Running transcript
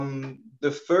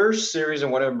the first series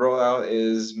and what I brought out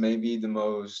is maybe the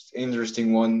most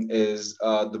interesting one is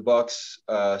the Bucks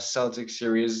Celtics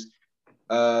series.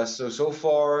 So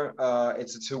far,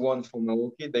 it's a 2-1 for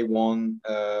Milwaukee. They won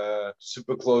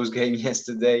super close game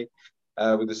yesterday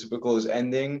with a super close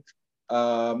ending.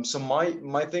 So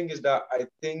my thing is that I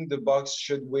think the Bucks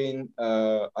should win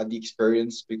at the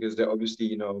experience because they're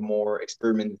obviously a more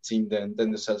experimented team than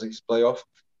the Celtics playoff.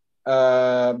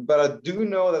 But I do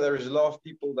know that there's a lot of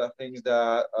people that think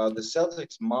that the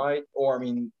Celtics might, or I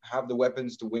mean, have the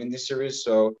weapons to win this series.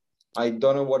 So I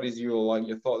don't know what is your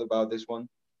thought about this one.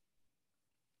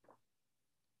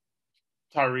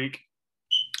 Tyreek.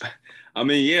 I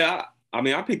mean, yeah.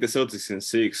 I picked the Celtics in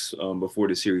six before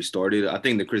the series started. I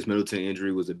think the Chris Middleton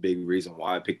injury was a big reason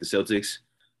why I picked the Celtics.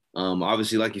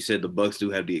 Obviously, like you said, the Bucks do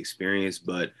have the experience,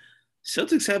 but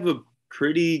Celtics have a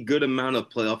pretty good amount of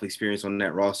playoff experience on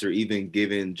that roster, even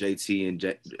given JT and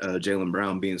Jaylen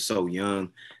Brown being so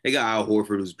young. They got Al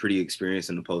Horford, who's pretty experienced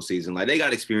in the postseason. Like, they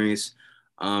got experience.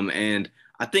 And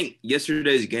I think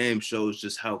yesterday's game shows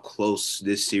just how close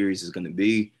this series is going to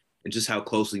be and just how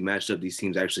closely matched up these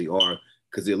teams actually are.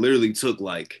 Because it literally took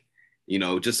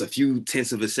just a few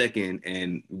tenths of a second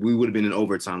and we would have been in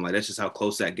overtime. Like, that's just how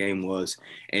close that game was.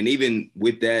 And even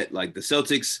with that, like, the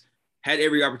Celtics had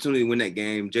every opportunity to win that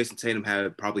game. Jason Tatum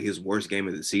had probably his worst game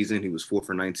of the season. He was 4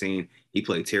 for 19. He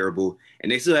played terrible.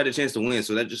 And they still had a chance to win.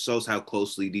 So that just shows how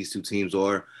closely these two teams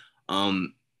are.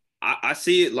 I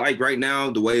see it like right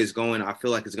now, the way it's going, I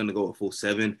feel like it's going to go a full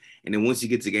 7. And then once you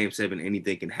get to game 7,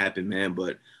 anything can happen, man.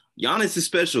 But Giannis is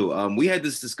special. We had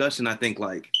this discussion, I think,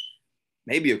 like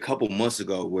maybe a couple months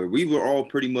ago where we were all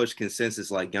pretty much consensus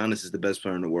like Giannis is the best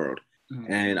player in the world.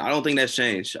 And I don't think that's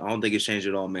changed. I don't think it's changed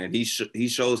at all, man. He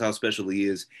shows how special he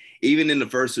is. Even in the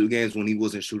first 2 games when he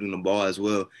wasn't shooting the ball as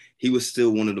well, he was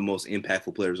still one of the most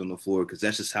impactful players on the floor because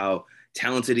that's just how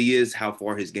talented he is, how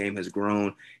far his game has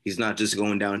grown. He's not just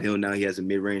going downhill now. He has a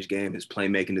mid-range game. His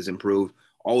playmaking has improved.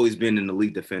 Always been an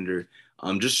elite defender.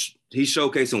 He's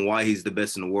showcasing why he's the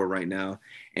best in the world right now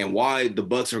and why the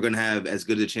Bucks are going to have as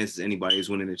good a chance as anybody is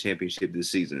winning the championship this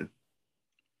season.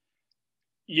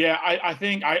 Yeah, I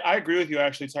think I agree with you,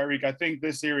 actually, Tyreek. I think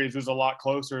this series is a lot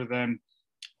closer than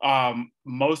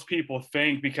most people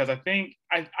think because I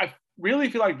really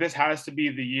feel like this has to be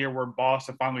the year where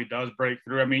Boston finally does break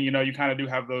through. I mean, you kind of do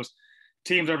have those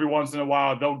teams every once in a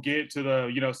while. They'll get to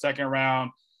the, second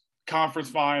round conference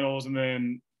finals, and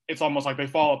then it's almost like they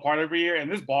fall apart every year.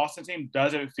 And this Boston team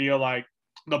doesn't feel like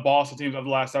the Boston teams of the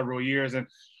last several years. And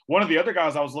one of the other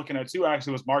guys I was looking at too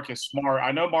actually was Marcus Smart.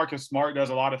 I know Marcus Smart does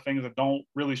a lot of things that don't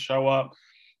really show up,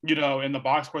 in the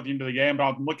box score at the end of the game. But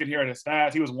I'm looking here at his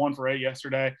stats. He was 1 for 8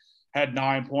 yesterday, had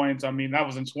 9 points. I mean, that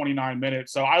was in 29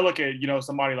 minutes. So I look at,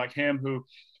 somebody like him who,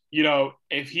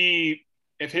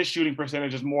 if his shooting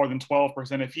percentage is more than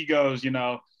 12%, if he goes,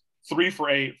 3 for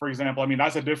 8, for example, I mean,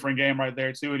 that's a different game right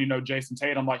there too. And, Jason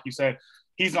Tatum, like you said,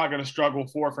 he's not going to struggle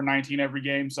 4 for 19 every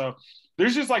game. So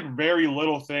there's just like very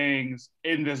little things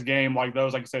in this game like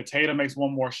those. Like I said, Tatum makes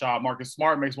one more shot. Marcus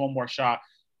Smart makes one more shot.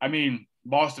 I mean,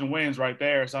 Boston wins right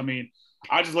there. So, I mean,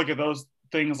 I just look at those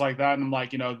things like that and I'm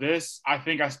like, I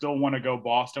think I still want to go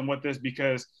Boston with this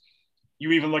because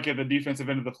you even look at the defensive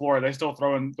end of the floor, they're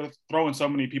throwing so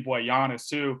many people at Giannis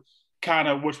too, kind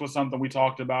of, which was something we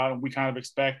talked about and we kind of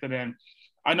expected. And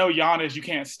I know Giannis, you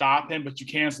can't stop him, but you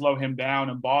can slow him down.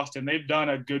 In Boston, they've done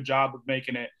a good job of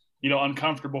making it,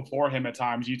 uncomfortable for him at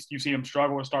times. You see him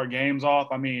struggle to start games off.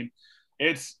 I mean,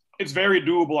 it's very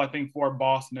doable, I think, for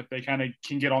Boston if they kind of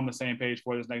can get on the same page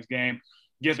for this next game,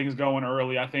 get things going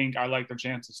early. I think I like their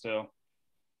chances still.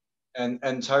 And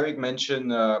Tyreek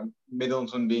mentioned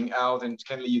Middleton being out, and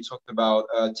Kenley, you talked about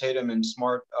Tatum and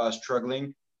Smart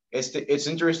struggling. It's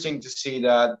interesting to see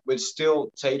that with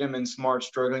still Tatum and Smart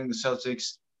struggling, the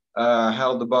Celtics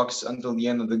held the Bucks until the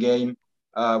end of the game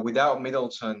without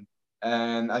Middleton.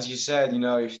 And as you said,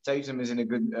 if Tatum is in a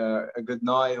good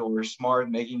night or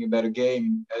Smart making a better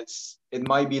game, it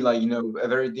might be like a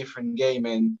very different game,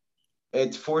 and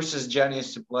it forces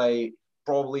Giannis to play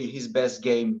probably his best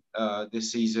game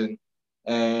this season.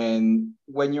 And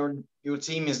when your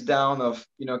team is down of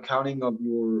counting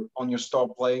on your star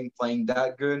playing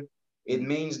that good, it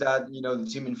means that the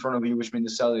team in front of you, which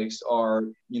means the Celtics, are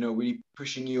really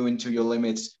pushing you into your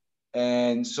limits.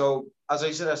 And so, as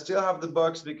I said, I still have the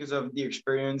Bucks because of the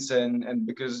experience and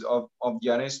because of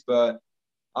Giannis, but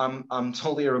I'm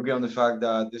totally agree on the fact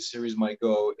that this series might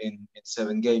go in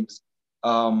 7 games.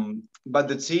 But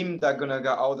the team that gonna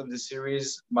get out of the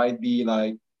series might be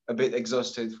like a bit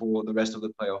exhausted for the rest of the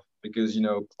playoff because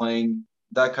playing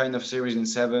that kind of series in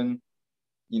 7,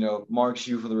 marks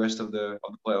you for the rest of the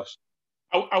playoffs.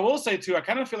 I will say too, I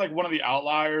kind of feel like one of the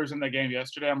outliers in the game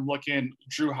yesterday. I'm looking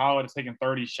Drew Holiday taking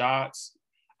 30 shots.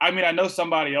 I mean, I know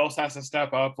somebody else has to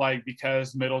step up, like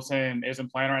because Middleton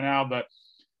isn't playing right now, but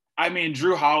I mean,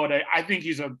 Drew Holiday, I think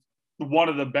he's one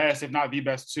of the best, if not the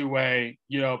best, two-way,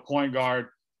 point guard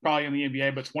probably in the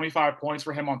NBA. But 25 points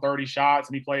for him on 30 shots,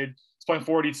 and he's playing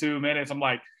 42 minutes. I'm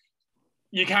like,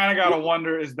 you kind of got to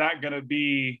wonder, is that going to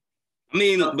be? I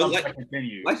mean, but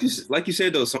like you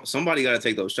said though, somebody got to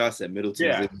take those shots that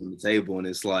Middleton's on the table, and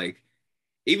it's like,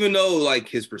 even though like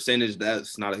his percentage,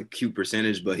 that's not a cute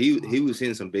percentage, but he was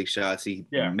hitting some big shots. He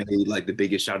made like the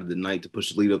biggest shot of the night to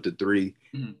push the lead up to 3,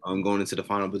 going into the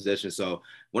final possession. So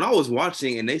when I was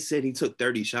watching and they said he took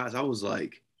 30 shots, I was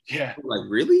like,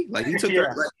 really? Like he took 30,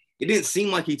 like, it didn't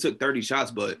seem like he took 30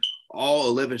 shots, but all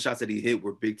 11 shots that he hit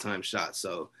were big time shots.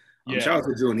 So shout out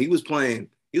to Drew, and he was playing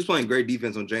great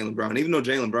defense on Jaylen Brown. Even though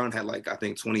Jaylen Brown had like I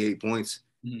think 28 points,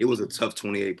 it was a tough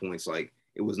 28 points. Like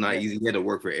it was not easy. He had to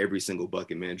work for every single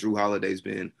bucket, man. Drew Holiday's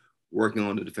been working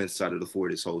on the defensive side of the floor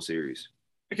this whole series.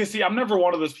 Because see, I'm never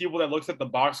one of those people that looks at the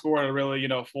box score to really,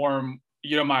 form,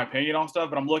 my opinion on stuff.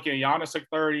 But I'm looking at Giannis took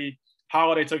 30,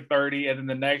 Holiday took 30, and then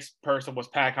the next person was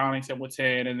Pat Connaughton with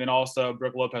 10, and then also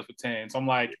Brook Lopez with 10. So I'm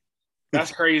like,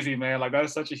 that's crazy, man. Like that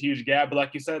is such a huge gap. But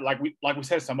like you said, like we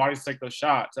said, somebody's take those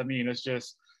shots. I mean, it's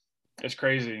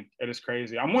crazy. It is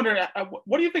crazy. I'm wondering,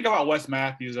 what do you think about Wes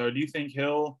Matthews, though? Do you think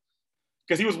he'll –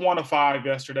 because he was 1 of 5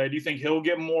 yesterday. Do you think he'll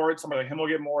get more? Somebody like him will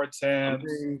get more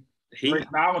attempts? Drake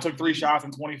Malvin took 3 shots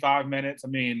in 25 minutes. I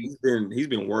mean, he's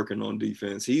been working on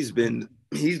defense. He's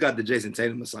got the Jason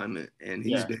Tatum assignment, and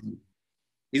he's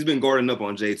been guarding up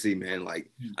on JT, man. Like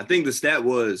I think the stat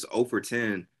was 0 for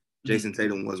 10. Jason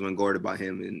Tatum was when guarded by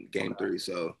him in Game 3.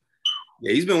 So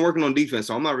yeah, he's been working on defense.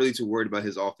 So I'm not really too worried about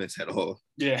his offense at all.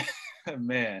 Yeah,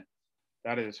 man,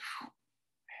 that is.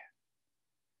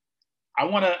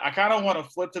 I kind of want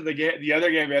to flip to the other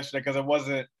game yesterday because it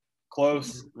wasn't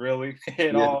close really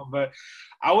at all. But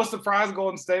I was surprised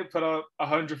Golden State put up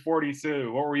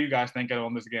 142. What were you guys thinking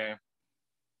on this game?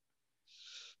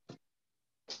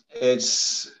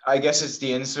 I guess it's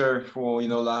the answer for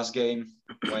last game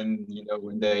when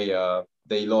they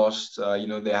lost.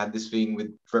 They had this thing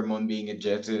with Fremont being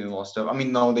ejected and all stuff. I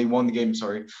mean, no, they won the game.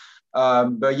 Sorry.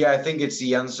 But yeah, I think it's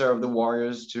the answer of the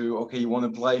Warriors to, okay, you want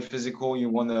to play physical, you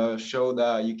want to show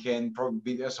that you can probably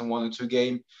beat us in 1 or 2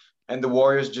 game. And the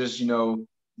Warriors just,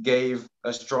 gave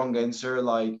a strong answer,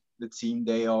 like the team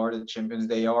they are, the champions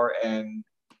they are. And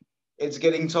it's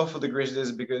getting tough for the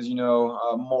Grizzlies because,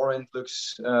 Morant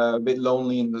looks a bit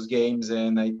lonely in those games.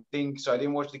 And I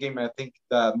didn't watch the game. I think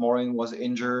that Morant was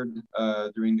injured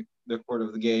during the course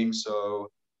of the game.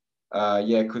 So,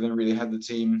 couldn't really have the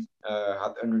team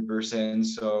at 100%.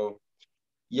 So,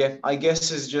 yeah, I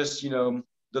guess it's just, the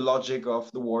logic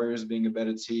of the Warriors being a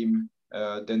better team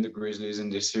than the Grizzlies in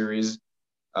this series.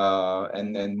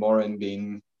 And then Morin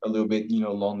being a little bit,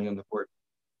 lonely on the court.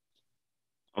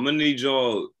 I'm going to need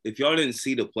y'all, if y'all didn't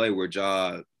see the play where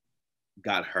Ja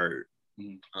got hurt,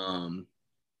 I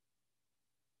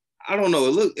don't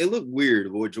know. It looked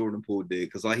weird what Jordan Poole did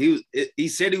because like he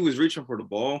said he was reaching for the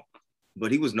ball,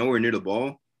 but he was nowhere near the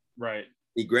ball. Right.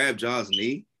 He grabbed Ja's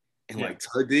knee and like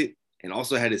tugged it and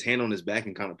also had his hand on his back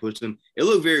and kind of pushed him. It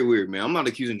looked very weird, man. I'm not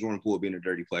accusing Jordan Poole of being a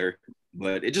dirty player,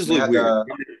 but it just looked weird.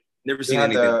 Never seen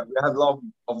anything. We had a lot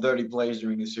of dirty plays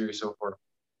during the series so far.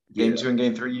 Game 2 and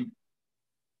Game 3.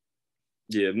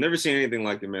 Yeah, I've never seen anything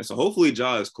like that, man. So hopefully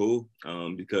Ja is cool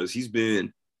because he's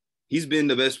been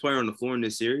the best player on the floor in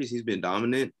this series. He's been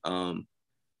dominant.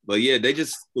 But yeah,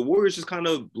 the Warriors just kind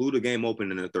of blew the game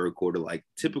open in the third quarter, like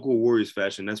typical Warriors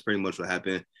fashion. That's pretty much what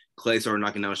happened. Clay started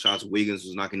knocking down shots. Wiggins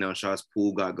was knocking down shots.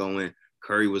 Poole got going.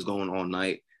 Curry was going all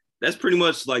night. That's pretty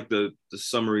much like the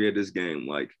summary of this game.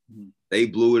 Like they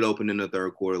blew it open in the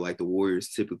third quarter, like the Warriors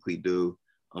typically do.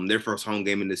 Their first home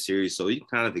game in this series, so you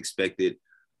kind of expect it.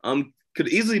 Could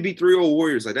easily be 3-0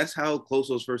 Warriors. Like that's how close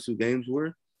those first 2 games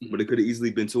were. But it could have easily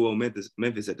been 2-0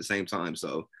 Memphis at the same time.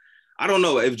 So I don't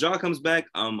know. If Ja comes back,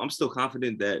 I'm still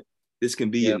confident that this can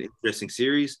be an interesting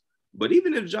series. But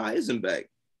even if Ja isn't back,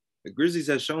 the Grizzlies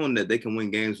have shown that they can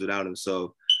win games without him.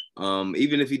 So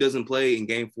even if he doesn't play in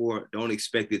Game 4, don't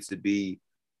expect it to be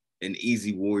an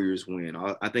easy Warriors win.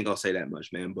 I think I'll say that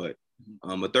much, man. But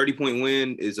a 30-point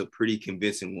win is a pretty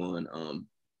convincing one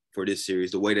for this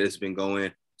series. The way that it's been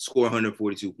going, score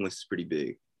 142 points is pretty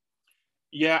big.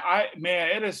 Yeah,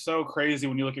 it is so crazy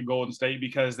when you look at Golden State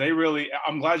because they really –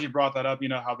 I'm glad you brought that up,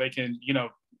 how they can,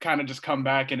 kind of just come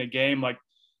back in a game like,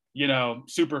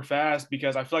 super fast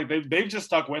because I feel like they've just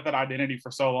stuck with that identity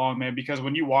for so long, man, because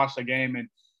when you watch the game and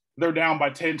they're down by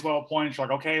 10, 12 points, you're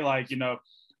like, okay, like,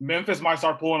 Memphis might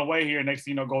start pulling away here. Next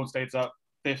thing you know, Golden State's up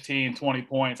 15, 20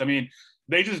 points. I mean,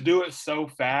 they just do it so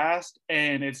fast,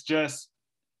 and it's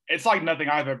like nothing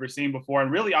I've ever seen before.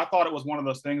 And really, I thought it was one of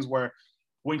those things where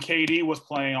when KD was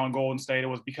playing on Golden State, it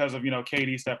was because of,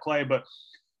 KD, Steph, Clay. But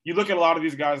you look at a lot of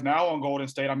these guys now on Golden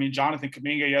State. I mean, Jonathan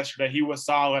Kuminga yesterday, he was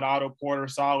solid. Otto Porter,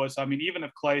 solid. So, I mean, even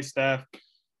if Clay, Steph,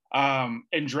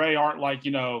 and Dre aren't like,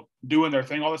 doing their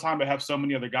thing all the time, they have so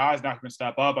many other guys now who can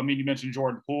step up. I mean, you mentioned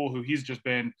Jordan Poole, who he's just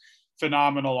been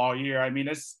phenomenal all year. I mean,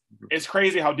 it's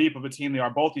crazy how deep of a team they are.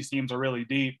 Both these teams are really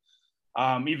deep.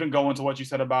 Even going to what you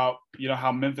said about,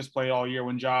 how Memphis played all year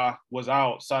when Ja was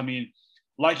out. So, I mean,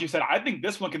 like you said, I think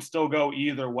this one can still go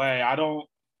either way.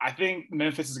 I think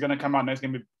Memphis is going to come out next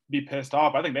game and be pissed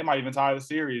off. I think they might even tie the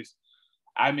series.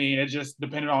 I mean, it just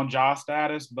depended on Ja's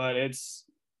status, but it's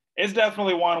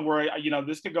definitely one where,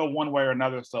 this could go one way or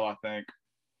another still, I think.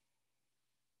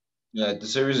 Yeah, the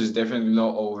series is definitely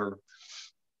not over.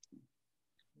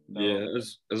 No. Yeah,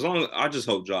 as long as I just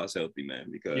hope Ja's healthy, man,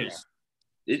 because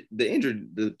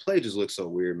the play just looks so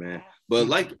weird, man. But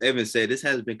like Evan said, this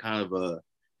has been kind of a,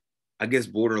 I guess,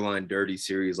 borderline dirty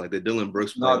series, like the Dylan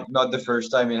Brooks play. Not the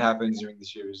first time it happens during the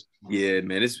series. Yeah,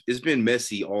 man, it's been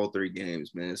messy all 3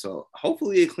 games, man. So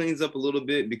hopefully it cleans up a little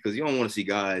bit, because you don't want to see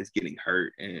guys getting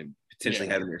hurt and potentially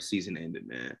having their season ended,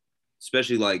 man.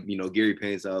 Especially like, Gary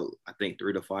Payne's out, I think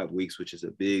 3 to 5 weeks, which is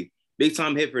a big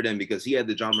time hit for them, because he had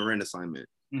the John Moran assignment.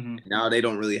 Mm-hmm. Now they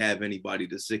don't really have anybody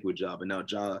to stick with Ja, but now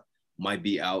Ja might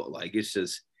be out. Like, it's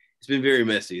been very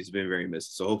messy. It's been very messy.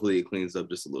 So hopefully it cleans up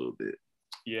just a little bit.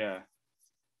 Yeah.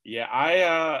 Yeah,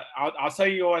 I'll tell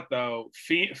you what though,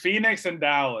 Phoenix and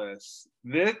Dallas.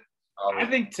 I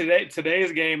think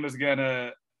today's game is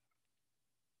gonna.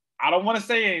 I don't want to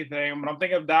say anything, but I'm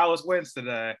thinking if Dallas wins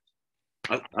today.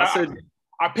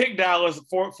 I picked Dallas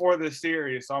for this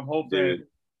series, so I'm hoping.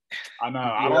 I know.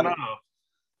 I don't know.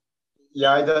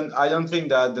 Yeah, I don't think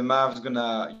that the Mavs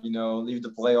gonna leave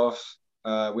the playoff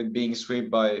with being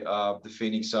swept by the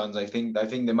Phoenix Suns. I think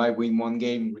they might win one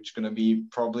game, which is gonna be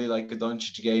probably like a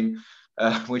Doncic game,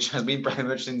 which has been pretty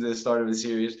much since the start of the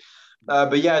series.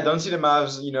 But yeah, I don't see the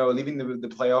Mavs leaving the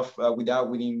playoff without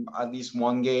winning at least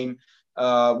one game.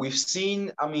 We've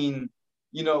seen, I mean,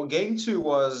 game 2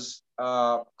 was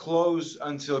close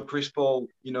until Chris Paul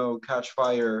catch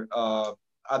fire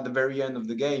at the very end of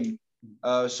the game.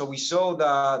 So we saw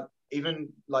that even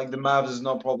like the Mavs is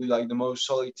not probably like the most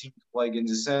solid team to play against,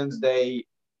 in the sense they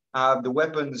have the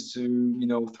weapons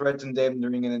to threaten them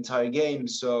during an entire game.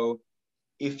 So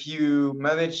if you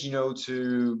manage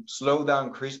to slow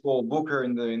down Chris Paul, Booker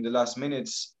in the last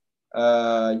minutes,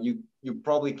 you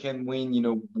probably can win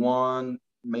 1,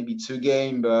 maybe 2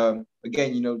 game. But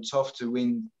again, tough to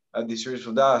win the series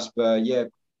for Dallas. But yeah,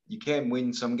 you can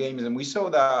win some games, and we saw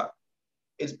that.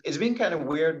 It's been kind of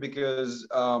weird because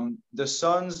the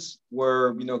Suns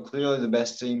were clearly the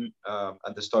best team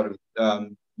at the start of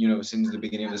since the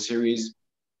beginning of the series,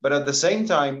 but at the same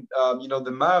time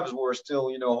the Mavs were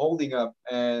still holding up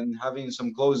and having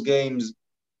some close games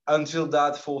until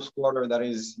that fourth quarter. That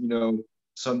is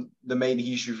the main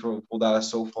issue for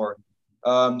Dallas so far.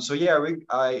 So yeah,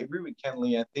 I agree with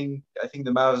Kenley. I think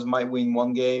the Mavs might win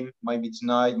one game, might be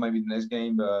tonight, might be the next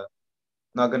game, but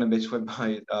not gonna be swept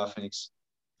by Phoenix.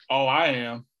 Oh, I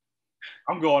am.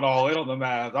 I'm going all in on the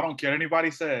Mavs. I don't care what anybody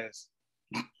says.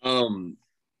 The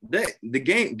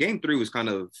game 3 was kind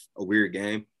of a weird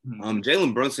game.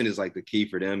 Jalen Brunson is like the key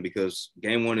for them, because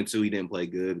game 1 and 2 he didn't play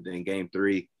good, but then game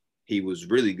 3 he was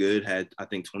really good. Had I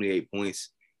think 28 points.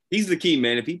 He's the key,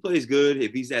 man. If he plays good,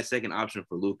 if he's that second option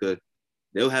for Luka,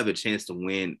 they'll have a chance to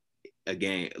win a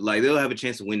game. Like, they'll have a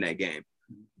chance to win that game.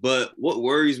 But what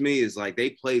worries me is like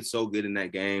they played so good in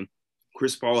that game.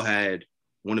 Chris Paul had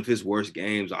one of his worst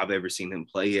games I've ever seen him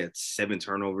play. He had 7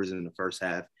 turnovers in the first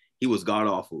half. He was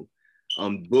god-awful.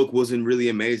 Book wasn't really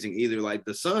amazing either. Like,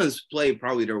 the Suns played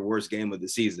probably their worst game of the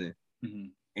season. Mm-hmm.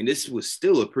 And this was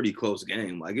still a pretty close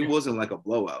game. Like, it wasn't like a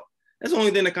blowout. That's the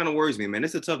only thing that kind of worries me, man.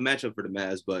 It's a tough matchup for the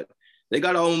Mavs, but they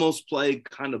got to almost play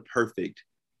kind of perfect.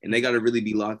 And they got to really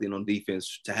be locked in on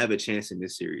defense to have a chance in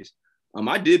this series.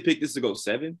 I did pick this to go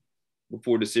 7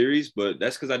 before the series, but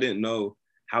that's because I didn't know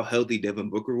how healthy Devin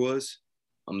Booker was.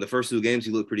 The first 2 games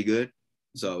he looked pretty good.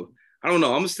 So I don't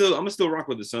know. I'm still rock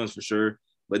with the Suns for sure.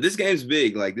 But this game's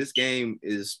big. Like, this game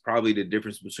is probably the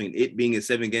difference between it being a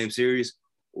 7-game series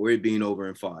or it being over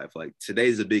in 5. Like,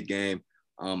 today's a big game.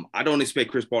 I don't expect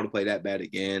Chris Paul to play that bad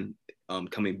again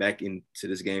coming back into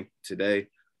this game today.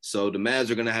 So the Mavs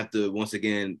are gonna have to once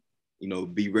again,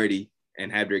 be ready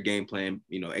and have their game plan,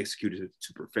 executed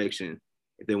to perfection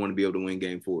if they want to be able to win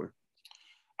game 4.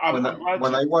 When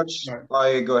I watch,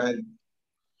 go ahead.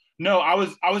 No, I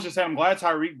was just saying I'm glad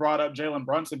Tyreek brought up Jalen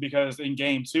Brunson because in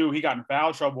game 2 he got in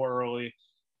foul trouble early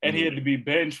and he had to be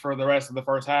benched for the rest of the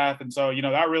first half, and so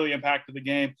that really impacted the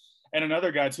game. And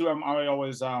another guy too, I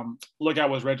always look at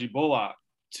was Reggie Bullock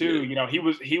too. Yeah.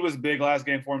 He was big last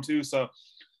game for him too. So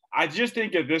I just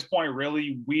think at this point,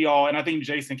 really, we all, and I think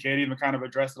Jason Kidd even kind of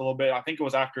addressed it a little bit. I think it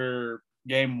was after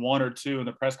game 1 or 2 in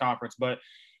the press conference, but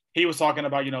he was talking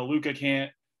about Luka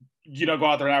can't go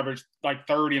out there and average like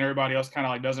 30 and everybody else kind of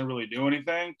like doesn't really do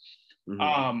anything.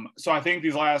 So I think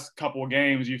these last couple of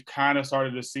games, you've kind of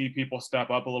started to see people step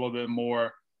up a little bit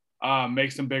more,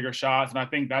 make some bigger shots. And I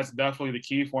think that's definitely the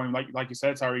key for him. Like you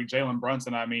said, Tyreek, Jalen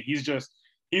Brunson, I mean,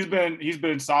 he's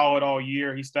been solid all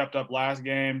year. He stepped up last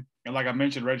game. And like I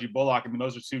mentioned, Reggie Bullock, I mean,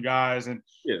 those are two guys. And,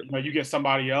 you get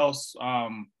somebody else,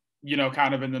 kind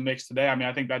of in the mix today. I mean,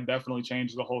 I think that definitely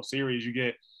changes the whole series. You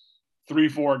get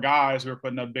 3-4 guys who are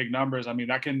putting up big numbers. I mean,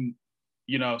 that can,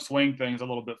 swing things a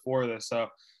little bit for this. So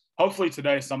hopefully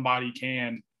today somebody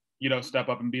can, step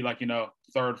up and be like,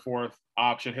 third, fourth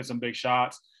option, hit some big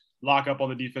shots, lock up on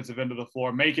the defensive end of the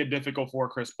floor, make it difficult for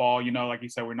Chris Paul. Like you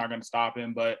said, we're not going to stop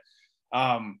him. But,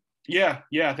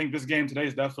 I think this game today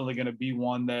is definitely going to be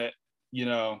one that,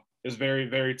 is very,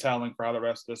 very telling for how the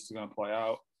rest of this is going to play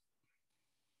out.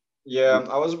 Yeah,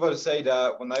 I was about to say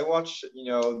that when I watch,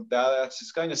 Dallas,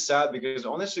 it's kind of sad because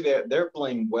honestly, they're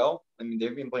playing well. I mean,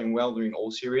 they've been playing well during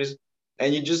all series,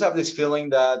 and you just have this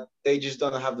feeling that they just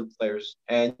don't have the players.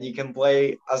 And you can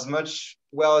play as much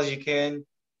well as you can,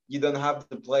 you don't have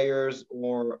the players,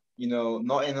 or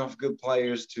not enough good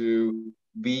players to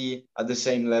be at the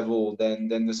same level than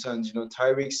the Suns.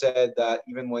 Tyreek said that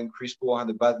even when Chris Paul had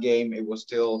a bad game, it was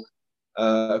still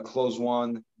a close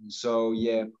one. So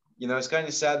yeah. It's kind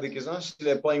of sad because honestly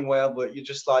they're playing well, but you're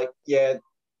just like, you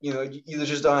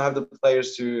just don't have the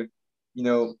players to,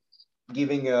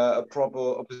 giving a proper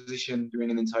opposition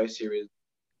during an entire series.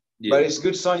 Yeah. But it's a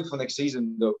good sign for next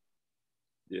season, though.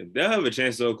 Yeah, they'll have a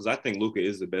chance, though, because I think Luka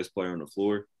is the best player on the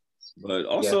floor. But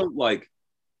also,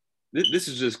 this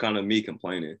is just kind of me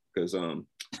complaining because,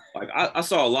 I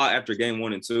saw a lot after game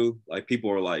 1 and 2. Like, people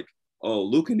are like, oh,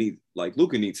 Luka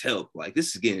needs help. Like,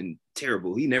 this is getting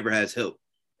terrible. He never has help.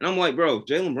 And I'm like, bro,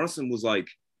 Jalen Brunson was like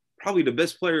probably the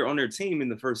best player on their team in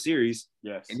the first series.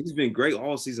 Yes. And he's been great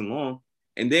all season long.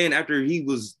 And then after he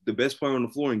was the best player on the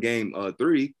floor in game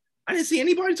 3, I didn't see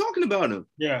anybody talking about him.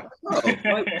 Yeah.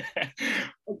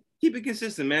 Keep it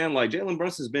consistent, man. Like Jalen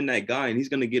Brunson's been that guy and he's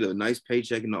going to get a nice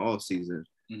paycheck in the offseason.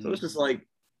 Mm-hmm. So it's just like,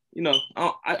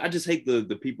 I just hate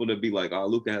the people that be like, oh,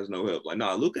 Luka has no help. Like,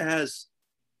 nah, Luka has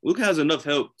enough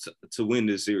help to win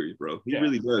this series, bro. He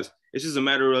really does. It's just a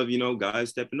matter of,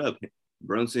 guys stepping up.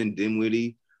 Brunson,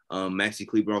 Dinwiddie, Maxi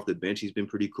Kleber off the bench. He's been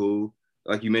pretty cool.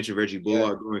 Like you mentioned, Reggie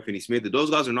Bullock, Dorian Finney-Smith. If those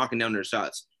guys are knocking down their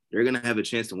shots, they're going to have a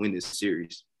chance to win this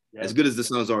series. Yeah. As good as the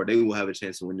Suns are, they will have a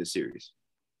chance to win this series.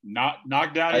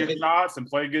 Knock down your shots and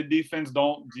play good defense.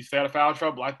 Don't you stay out of foul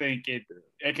trouble. I think it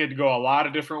could go a lot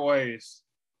of different ways.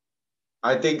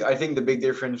 I think the big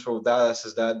difference for Dallas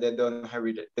is that they don't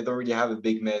really have a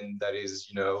big man that is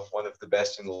one of the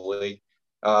best in the league.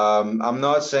 I'm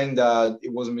not saying that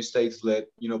it was a mistake to let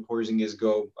Porzingis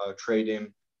go, trade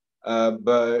him,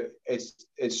 but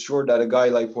it's sure that a guy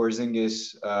like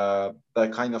Porzingis,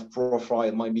 that kind of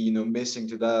profile might be missing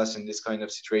to Dallas in this kind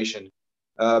of situation.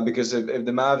 Because if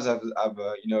the Mavs have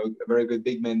a very good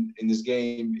big man in this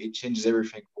game, it changes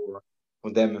everything for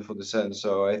them and for the Suns.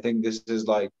 So I think this is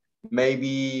like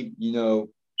maybe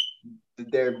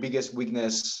their biggest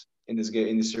weakness in this game,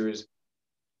 in this series.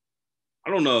 I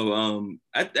don't know.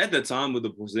 At the time with the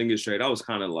Porzingis trade, I was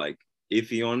kind of like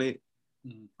iffy on it,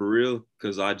 for real,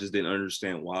 because I just didn't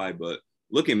understand why. But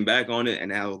looking back on it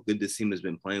and how good this team has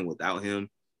been playing without him,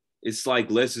 it's like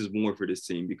less is more for this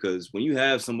team, because when you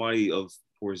have somebody of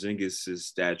Porzingis'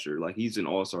 stature, like he's an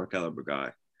all-star caliber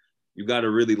guy, you got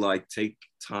to really like take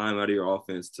time out of your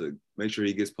offense to make sure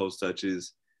he gets post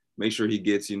touches, make sure he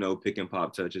gets, pick and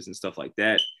pop touches and stuff like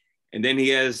that. And then he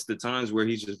has the times where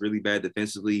he's just really bad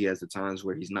defensively. He has the times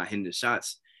where he's not hitting the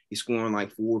shots. He's scoring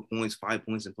like 4 points, 5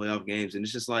 points in playoff games. And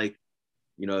it's just like,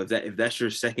 if that's your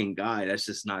second guy, that's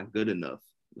just not good enough.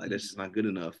 Like, that's just not good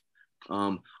enough.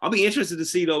 I'll be interested to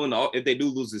see, though, if they do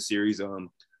lose this series.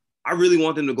 I really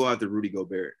want them to go after Rudy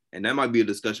Gobert. And that might be a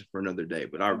discussion for another day,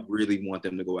 but I really want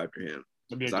them to go after him.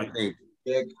 I think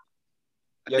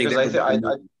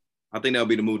that'll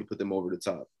be the move to put them over the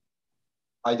top.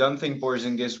 I don't think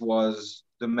Porzingis was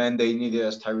the man they needed,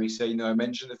 as Tyrese said. I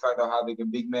mentioned the fact of having a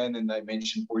big man, and I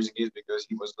mentioned Porzingis because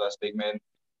he was the last big man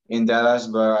in Dallas.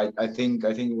 But I think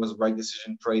it was the right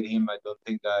decision to trade him. I don't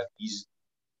think that he's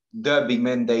the big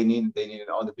man they need. They need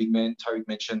another big man. Tariq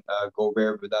mentioned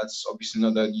Gobert, but that's obviously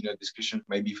another discussion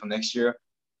maybe for next year.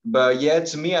 But yeah,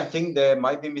 to me, I think they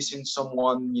might be missing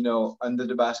someone under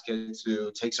the basket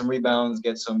to take some rebounds,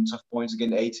 get some tough points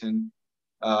against Aiton.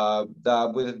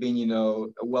 That would have been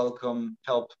a welcome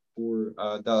help for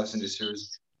Dallas in this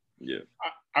series. Yeah.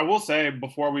 I will say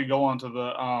before we go on to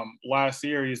the last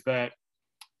series that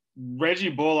Reggie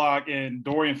Bullock and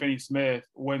Dorian Finney-Smith,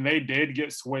 when they did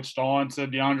get switched on to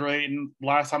DeAndre Ayton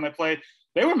last time they played,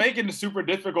 they were making it super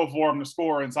difficult for them to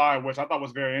score inside, which I thought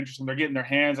was very interesting. They're getting their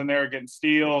hands in there, getting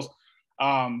steals.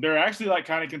 They're actually like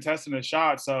kind of contesting the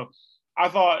shot. So I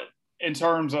thought in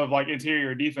terms of like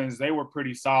interior defense, they were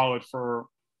pretty solid for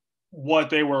what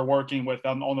they were working with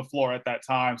on the floor at that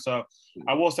time. So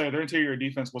I will say their interior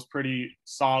defense was pretty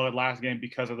solid last game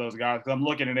because of those guys. Because I'm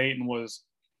looking at Ayton was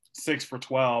 6 for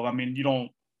 12. I mean, you're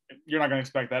not going to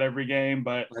expect that every game,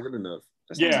 but not good enough.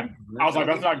 Yeah, I was like,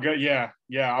 that's not good. Yeah,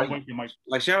 I'm with you, Mike.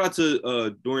 Like, shout out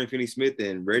to Dorian Finney-Smith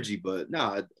and Reggie, but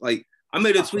nah, like I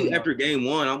made a tweet after game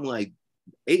one. I'm like,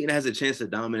 Ayton has a chance to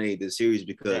dominate this series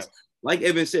because, like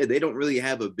Evan said, they don't really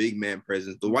have a big man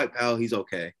presence. The White Powell, he's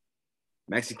okay.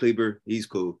 Maxi Kleber, he's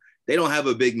cool. They don't have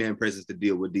a big man presence to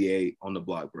deal with DA on the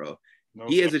block, bro. Nope.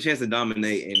 He has a chance to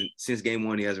dominate, and since game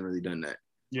one, he hasn't really done that.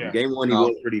 Yeah. Game one, he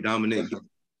was pretty dominant.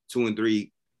 2 and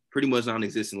 3, pretty much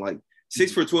non-existent. Like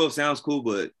 6 for 12 sounds cool,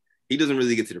 but he doesn't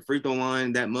really get to the free throw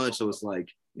line that much. So it's like,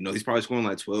 he's probably scoring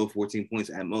like 12, 14 points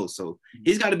at most. So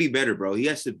he's got to be better, bro. He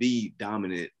has to be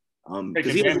dominant.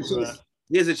 Because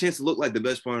he has a chance to look like the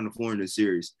best player on the floor in this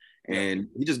series. And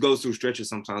he just goes through stretches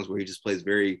sometimes where he just plays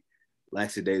very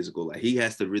lackadaisical. Like he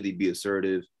has to really be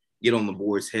assertive, get on the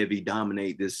boards heavy,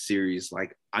 dominate this series.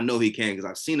 Like I know he can because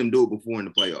I've seen him do it before in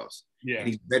the playoffs. Yeah, and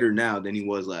he's better now than he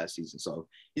was last season. So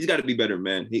he's got to be better,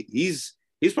 man. He's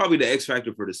probably the X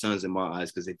factor for the Suns in my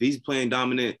eyes because if he's playing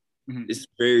dominant, it's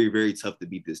very, very tough to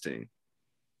beat this team.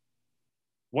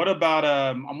 What about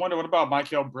I'm wondering what about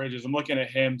Mikal Bridges? I'm looking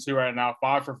at him too right now.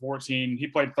 5 for 14. He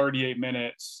played 38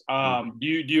 minutes. Do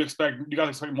you guys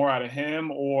expect more out of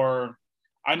him? Or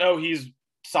I know he's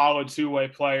solid two-way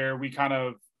player. We kind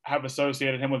of have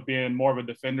associated him with being more of a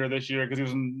defender this year because he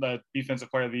was in the defensive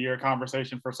player of the year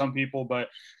conversation for some people. But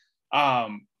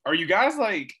are you guys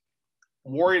like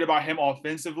worried about him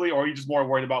offensively, or are you just more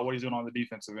worried about what he's doing on the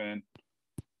defensive end?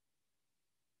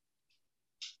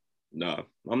 No,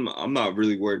 I'm not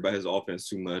really worried about his offense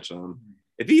too much.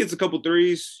 If he hits a couple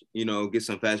threes, get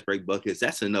some fast break buckets,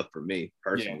 that's enough for me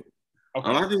personally. Yeah.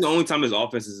 Okay. I think the only time his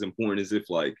offense is important is if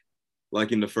like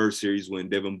in the first series when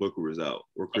Devin Booker was out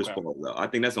or Chris Paul was out. I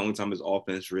think that's the only time his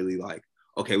offense really like,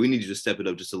 okay, we need you to step it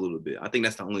up just a little bit. I think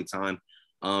that's the only time.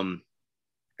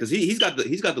 Because he's got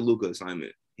the Luka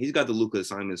assignment. He's got the Luka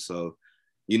assignment, so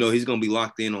he's gonna be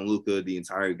locked in on Luka the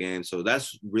entire game. So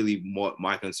that's really what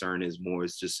my concern is more.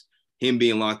 It's just him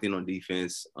being locked in on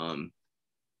defense. I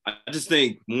just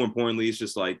think more importantly, it's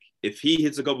just like if he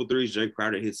hits a couple threes, Jay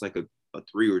Crowder hits like a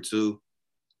 3 or 2.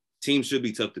 Teams should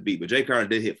be tough to beat, but Jay Crowder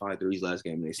did hit 5 threes last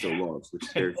game and they still lost, which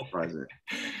is very surprising.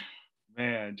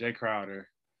 Man, Jay Crowder,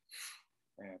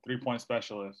 3-point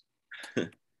specialist.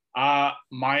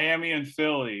 Miami and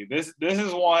Philly. This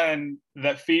is one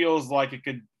that feels like it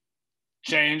could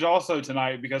change also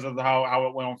tonight because of how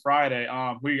it went on Friday.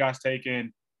 Who you guys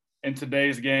taking in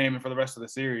today's game and for the rest of the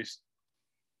series?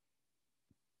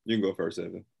 You can go first,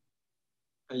 Evan.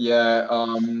 Yeah.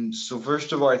 So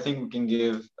first of all, I think we can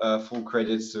give full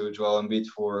credits to Joel Embiid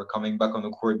for coming back on the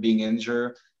court being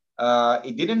injured.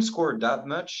 He didn't score that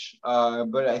much,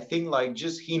 but I think like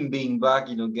just him being back,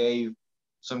 gave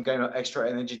some kind of extra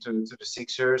energy to the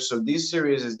Sixers. So this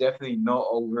series is definitely not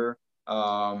over.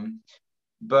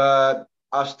 But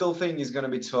I still think it's gonna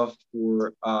be tough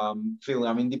for Philly.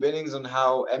 I mean, depending on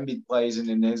how Embiid plays in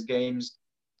the next games,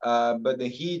 but the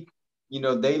Heat.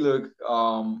 They look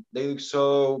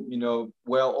so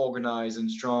well organized and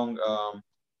strong.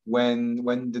 When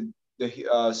the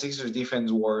Sixers defense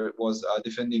was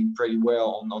defending pretty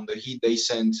well on the Heat, they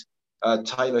sent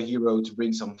Tyler Hero to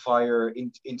bring some fire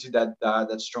into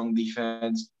that strong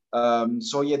defense.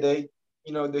 So yeah,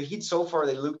 the Heat so far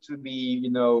they look to be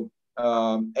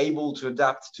able to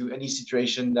adapt to any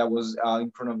situation that was in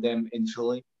front of them in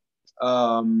Philly.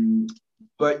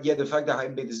 But yeah, the fact that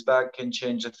Embiid is back can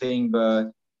change the thing.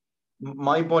 But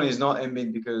my point is not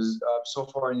Embiid because so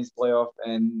far in his playoff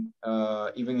and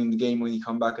even in the game when he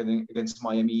come back against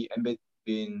Miami, Embiid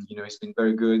he's been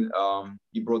very good.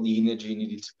 He brought the energy he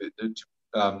needed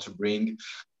to bring.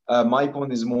 My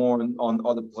point is more on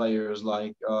other players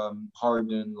like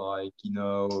Harden, like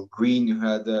Green, who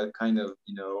had a kind of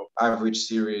average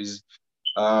series.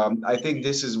 I think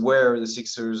this is where the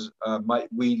Sixers might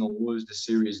win or lose the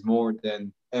series more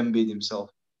than Embiid himself.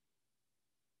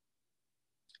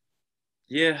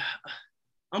 Yeah,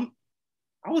 I'm.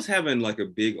 I was having like a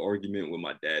big argument with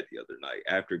my dad the other night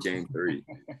after Game 3,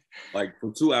 like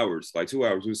for 2 hours. Like 2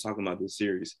 hours, we was talking about this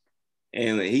series,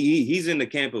 and he's in the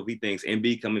camp of he thinks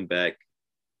Embiid coming back,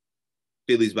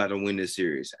 Philly's about to win this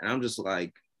series, and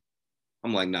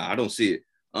I'm like, nah, I don't see it.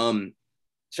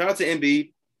 Shout out to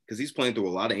Embiid because he's playing through a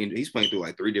lot of injuries. He's playing through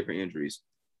like 3 different injuries,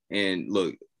 and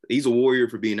look, he's a warrior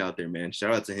for being out there, man.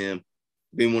 Shout out to him,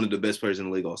 being one of the best players in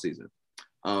the league all season.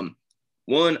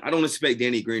 One, I don't expect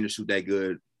Danny Green to shoot that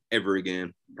good ever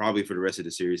again, probably for the rest of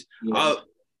the series. Yeah.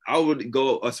 I would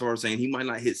go as far as saying he might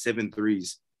not hit 7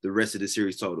 threes the rest of the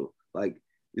series total. Like,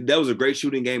 that was a great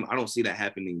shooting game. I don't see that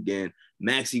happening again.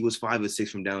 Maxey was 5 of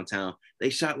 6 from downtown.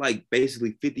 They shot like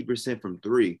basically 50% from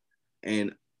 3.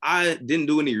 And I didn't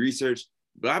do any research,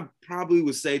 but I probably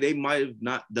would say they might have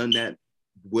not done that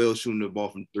well shooting the ball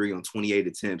from 3 on 28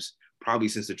 attempts, probably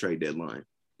since the trade deadline.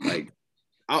 Like,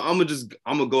 I'm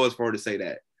gonna go as far to say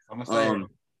that.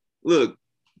 Look,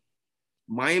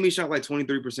 Miami shot like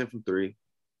 23% from 3.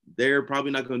 They're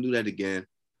probably not gonna do that again.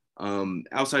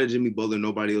 Outside of Jimmy Butler,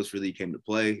 nobody else really came to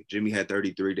play. Jimmy had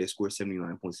 33. They scored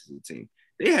 79 points as a team.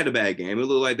 They had a bad game. It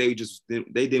looked like they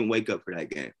didn't wake up for that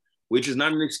game, which is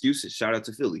not an excuse. Shout out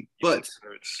to Philly. But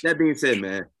that being said,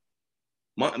 man,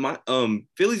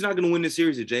 Philly's not gonna win this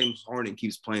series if James Harden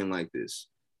keeps playing like this.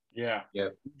 Yeah,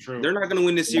 true. They're not going to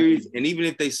win this series, and even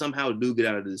if they somehow do get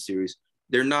out of the series,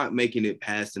 they're not making it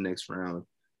past the next round.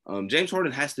 James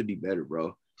Harden has to be better,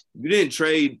 bro. You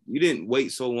didn't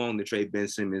wait so long to trade Ben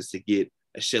Simmons to get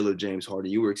a shell of James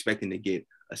Harden. You were expecting to get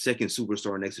a second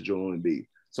superstar next to Joel Embiid,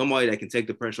 somebody that can take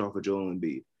the pressure off of Joel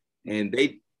Embiid. And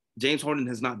James Harden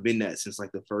has not been that since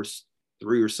like the first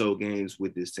 3 or so games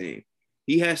with this team.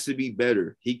 He has to be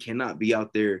better. He cannot be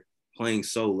out there playing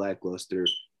so lackluster,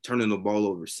 turning the ball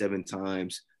over 7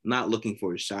 times, not looking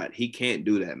for a shot. He can't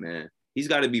do that, man. He's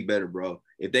got to be better, bro,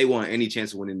 if they want any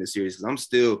chance of winning this series. Because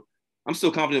I'm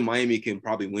still confident Miami can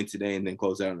probably win today and then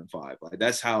close out in 5. Like,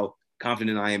 that's how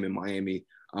confident I am in Miami.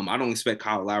 I don't expect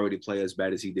Kyle Lowry to play as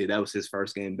bad as he did. That was his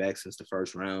first game back since the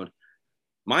first round.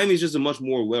 Miami's just a much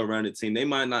more well-rounded team. They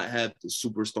might not have the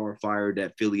superstar fire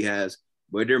that Philly has,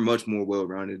 but they're much more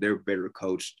well-rounded. They're better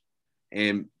coached.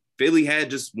 And Philly had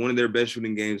just one of their best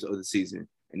shooting games of the season.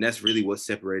 And that's really what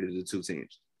separated the two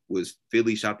teams, was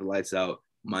Philly shot the lights out,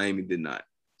 Miami did not.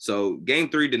 So Game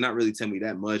 3 did not really tell me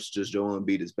that much, just Joel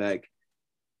Embiid is back.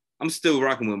 I'm still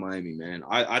rocking with Miami, man.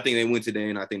 I think they win today,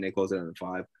 and I think they close it out in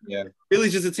 5. Yeah.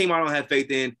 Philly's just a team I don't have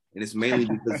faith in, and it's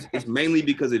mainly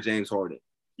because of James Harden.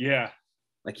 Yeah.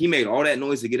 Like, he made all that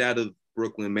noise to get out of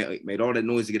Brooklyn, made all that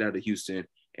noise to get out of Houston,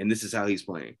 and this is how he's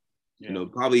playing. Yeah. You know,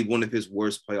 probably one of his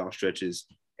worst playoff stretches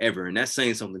ever. And that's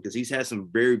saying something because he's had some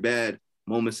very bad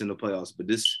moments in the playoffs. But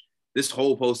this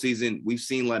whole postseason, we've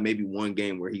seen like maybe one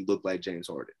game where he looked like James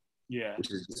Harden. Yeah.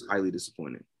 Which is just highly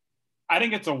disappointing. I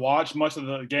didn't get to watch much of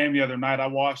the game the other night. I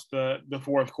watched the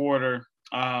fourth quarter.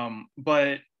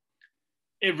 But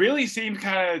it really seemed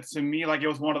kind of to me like it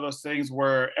was one of those things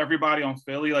where everybody on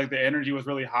Philly, like the energy was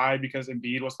really high because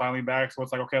Embiid was finally back. So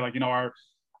it's like, okay, like, you know,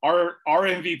 our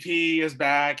MVP is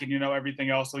back and, you know, everything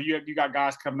else. So you got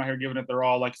guys coming out here giving it their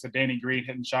all, like you said, Danny Green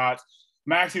hitting shots.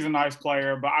 Maxey's a nice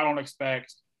player, but I don't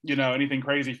expect, you know, anything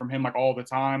crazy from him like all the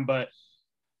time. But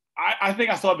I think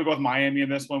I still have to go with Miami in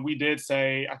this one. We did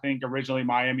say, I think originally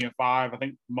Miami in 5. I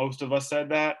think most of us said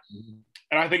that. Mm-hmm.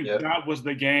 And I think that was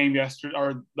the game yesterday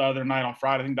or the other night on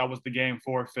Friday. I think that was the game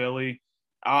for Philly.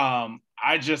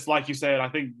 I just, like you said, I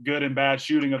think good and bad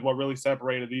shooting is what really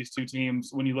separated these two teams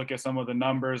when you look at some of the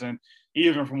numbers. And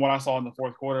even from what I saw in the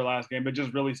fourth quarter last game, it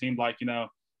just really seemed like, you know,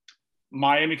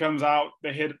 Miami comes out,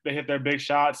 they hit their big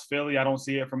shots. Philly, I don't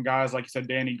see it from guys like you said,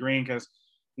 Danny Green, because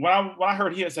when I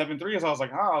heard he hit 7 threes, I was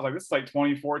like, this is like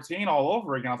 2014 all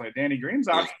over again. I was like, Danny Green's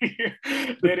out here.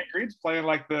 Danny Green's playing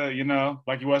like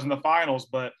like he was in the finals.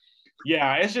 But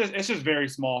yeah, it's just very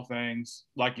small things.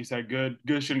 Like you said,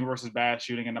 good shooting versus bad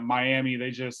shooting. And Miami,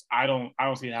 I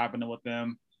don't see it happening with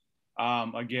them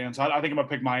again. So I think I'm gonna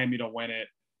pick Miami to win it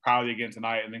probably again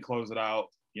tonight and then close it out,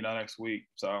 you know, next week.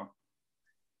 So,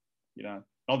 you know,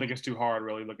 I don't think it's too hard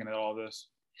really looking at all this.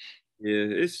 Yeah,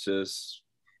 it's just,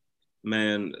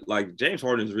 man, like James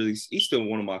Harden is he's still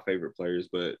one of my favorite players,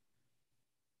 but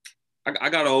I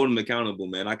gotta hold him accountable,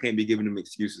 man. I can't be giving him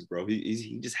excuses, bro.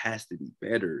 He just has to be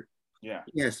better. Yeah,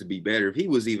 he has to be better. If he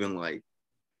was even like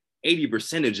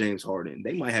 80% of James Harden,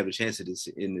 they might have a chance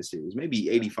in this series. Maybe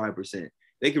 85%.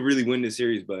 They could really win this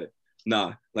series, but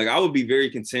nah. Like, I would be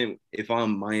very content if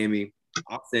I'm Miami.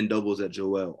 I'll send doubles at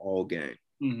Joel all game.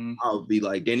 I'll be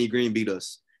like, Danny Green beat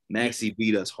us, Maxey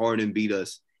beat us, Harden beat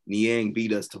us, Niang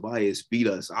beat us, Tobias beat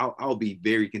us. I'll be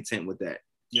very content with that.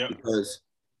 Yeah. Because,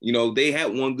 they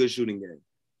had one good shooting game.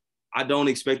 I don't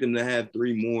expect them to have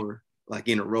 3 more like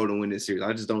in a row to win this series.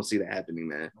 I just don't see that happening,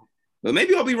 man. But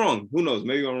maybe I'll be wrong. Who knows?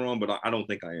 Maybe I'm wrong, but I don't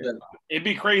think I am. Yeah. It'd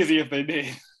be crazy if they did.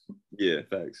 Yeah,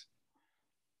 facts.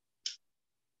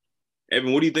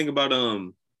 Evan, what do you think about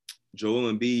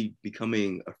Joel Embiid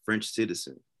becoming a French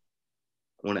citizen?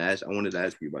 I wanted to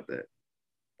ask you about that.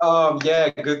 Yeah,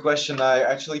 good question. I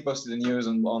actually posted the news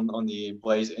on the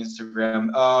Blaze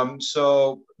Instagram.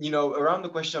 So around the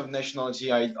question of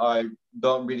nationality, I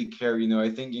don't really care. I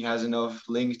think he has enough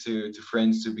link to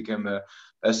France to become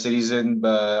a citizen.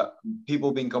 But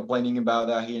people been complaining about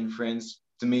that here in France.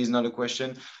 To me, is not a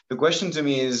question. The question to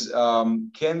me is,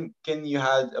 can you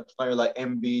have a player like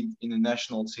Embiid in a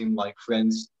national team like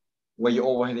France, where you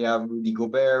already have Rudy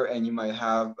Gobert and you might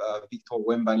have Victor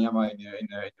Wembanyama in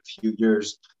a few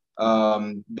years.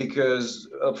 Because,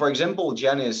 for example,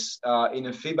 Giannis, in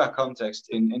a FIBA context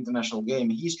in international game,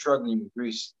 he's struggling with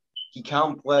Greece. He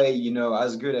can't play,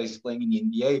 as good as he's playing in the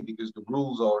NBA because the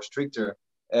rules are stricter.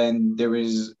 And there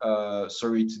is,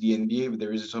 sorry to the NBA, but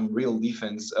there is some real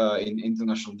defense in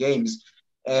international games.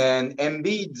 And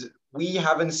Embiid, we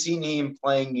haven't seen him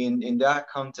playing in that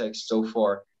context so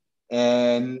far.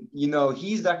 And,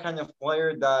 he's that kind of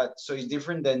player so he's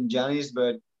different than Giannis,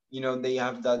 but, they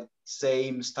have that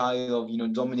same style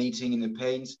of, dominating in the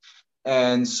paint.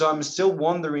 And so I'm still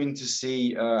wondering to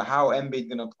see how Embiid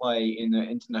going to play in an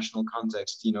international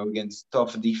context, against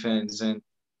tough defense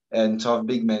and tough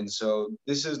big men. So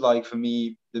this is like, for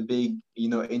me, the big,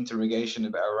 interrogation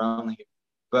around him.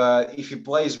 But if he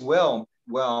plays well,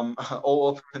 I'm all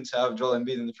open to have Joel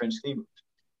Embiid in the French team.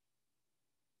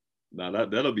 Nah,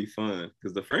 that'll be fun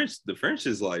because the French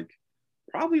is like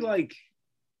probably like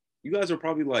you guys are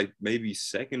probably like maybe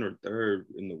second or third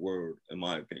in the world, in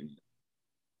my opinion.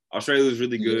 Australia's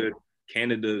really good.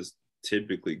 Canada's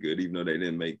typically good, even though they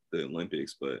didn't make the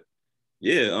Olympics. But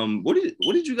yeah, what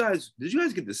did you guys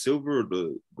get the silver or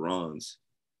the bronze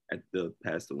at the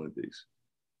past Olympics?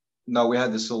 No, we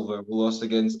had the silver. We lost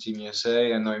against Team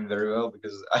USA. I know him very well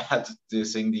because I had to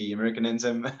sing the American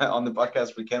anthem on the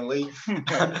podcast with Ken Lee.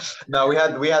 No, we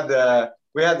had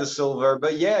the silver,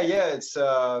 but yeah,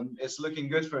 it's looking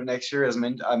good for next year. As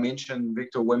I mentioned,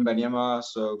 Victor Wembanyama.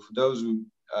 So for those who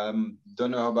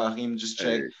don't know about him, just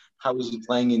check how is he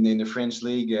playing in the French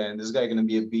league, and this guy gonna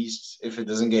be a beast if it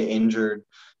doesn't get injured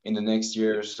in the next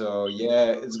year. So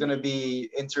yeah, it's gonna be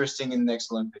interesting in the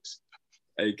next Olympics.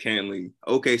 Hey, Canley,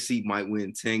 OKC might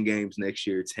win 10 games next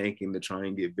year, tanking to try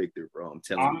and get Victor, bro. I'm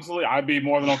telling you. Honestly, I'd be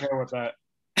more than okay with that.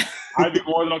 I'd be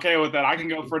more than okay with that. I can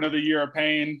go for another year of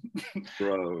pain.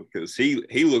 Bro, because he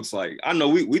looks like – I know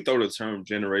we throw the term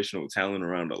generational talent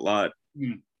around a lot,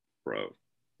 bro.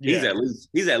 Yeah.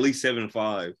 He's at least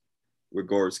 7'5" with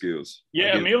guard skills.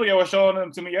 Yeah, Emilio was showing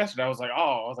them to me yesterday. I was like,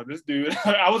 this dude –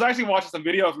 I was actually watching some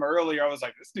videos from earlier. I was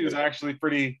like, this dude's actually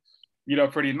pretty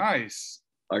nice.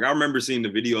 Like, I remember seeing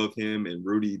the video of him and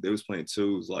Rudy. They was playing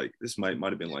twos. Like, this might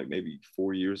have been like maybe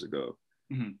 4 years ago.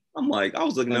 Mm-hmm. I'm like, I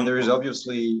was looking at him. There's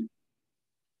obviously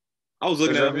 – I was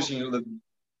looking at obviously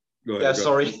Go ahead.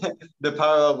 The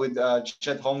parallel with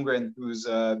Chet Holmgren, who's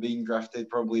being drafted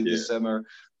probably this summer.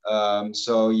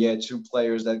 So yeah, 2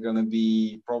 players that are gonna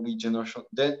be probably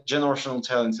generational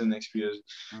talents in the next few years.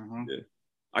 Mm-hmm. Yeah,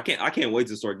 I can't wait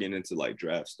to start getting into like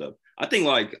draft stuff. I think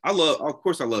like I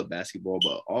love basketball,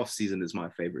 but off season is my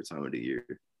favorite time of the year.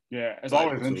 Yeah, it's like,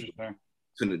 always interesting.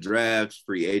 In the draft,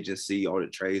 free agency, all the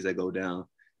trades that go down.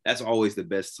 That's always the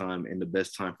best time and the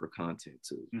best time for content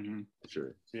too. Mm-hmm. For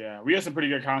sure. Yeah, we had some pretty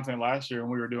good content last year when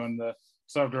we were doing the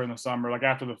stuff during the summer. Like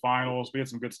after the finals, we had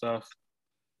some good stuff.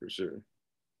 For sure.